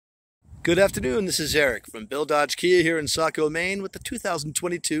Good afternoon, this is Eric from Bill Dodge Kia here in Saco, Maine with the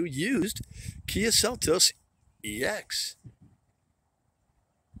 2022 used Kia Seltos EX.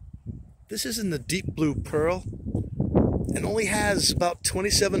 This is in the deep blue pearl and only has about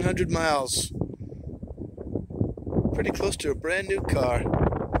 2,700 miles. Pretty close to a brand new car.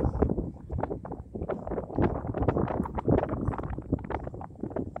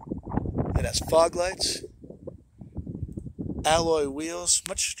 It has fog lights, alloy wheels,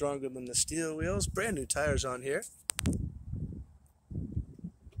 much stronger than the steel wheels, brand new tires on here.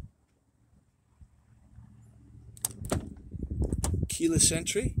 Keyless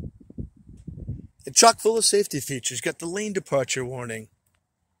entry. And chock full of safety features. Got the lane departure warning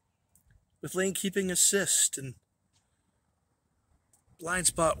with lane keeping assist and blind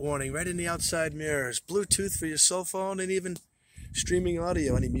spot warning right in the outside mirrors. Bluetooth for your cell phone and even streaming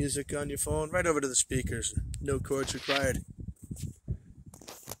audio, any music on your phone, right over to the speakers. No cords required.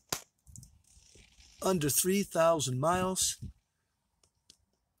 Under 3,000 miles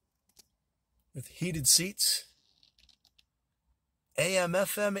with heated seats, AM,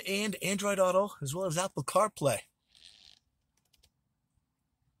 FM, and Android Auto, as well as Apple CarPlay.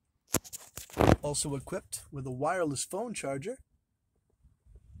 Also equipped with a wireless phone charger.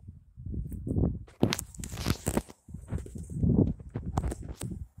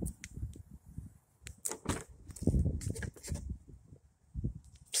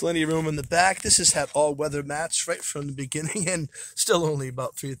 Plenty of room in the back. This has had all-weather mats right from the beginning and still only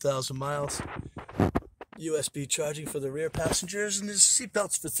about 3,000 miles. USB charging for the rear passengers, and there's seat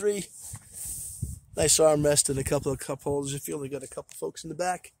belts for 3. Nice armrest and a couple of cup holders if you only got a couple folks in the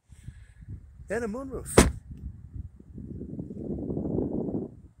back. And a moonroof.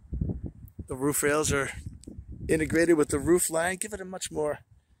 The roof rails are integrated with the roof line, give it a much more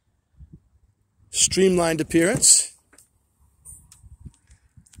streamlined appearance.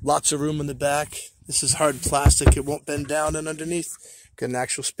 Lots of room in the back. This is hard plastic, it won't bend down and underneath. Got an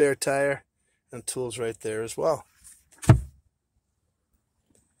actual spare tire and tools right there as well.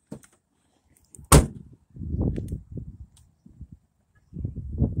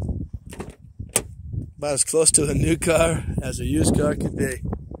 About as close to a new car as a used car could be.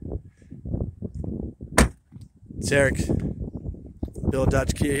 It's Eric, Bill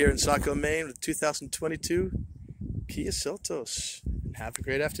Dodge Kia here in Saco, Maine with 2022 Kia Seltos. Have a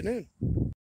great afternoon.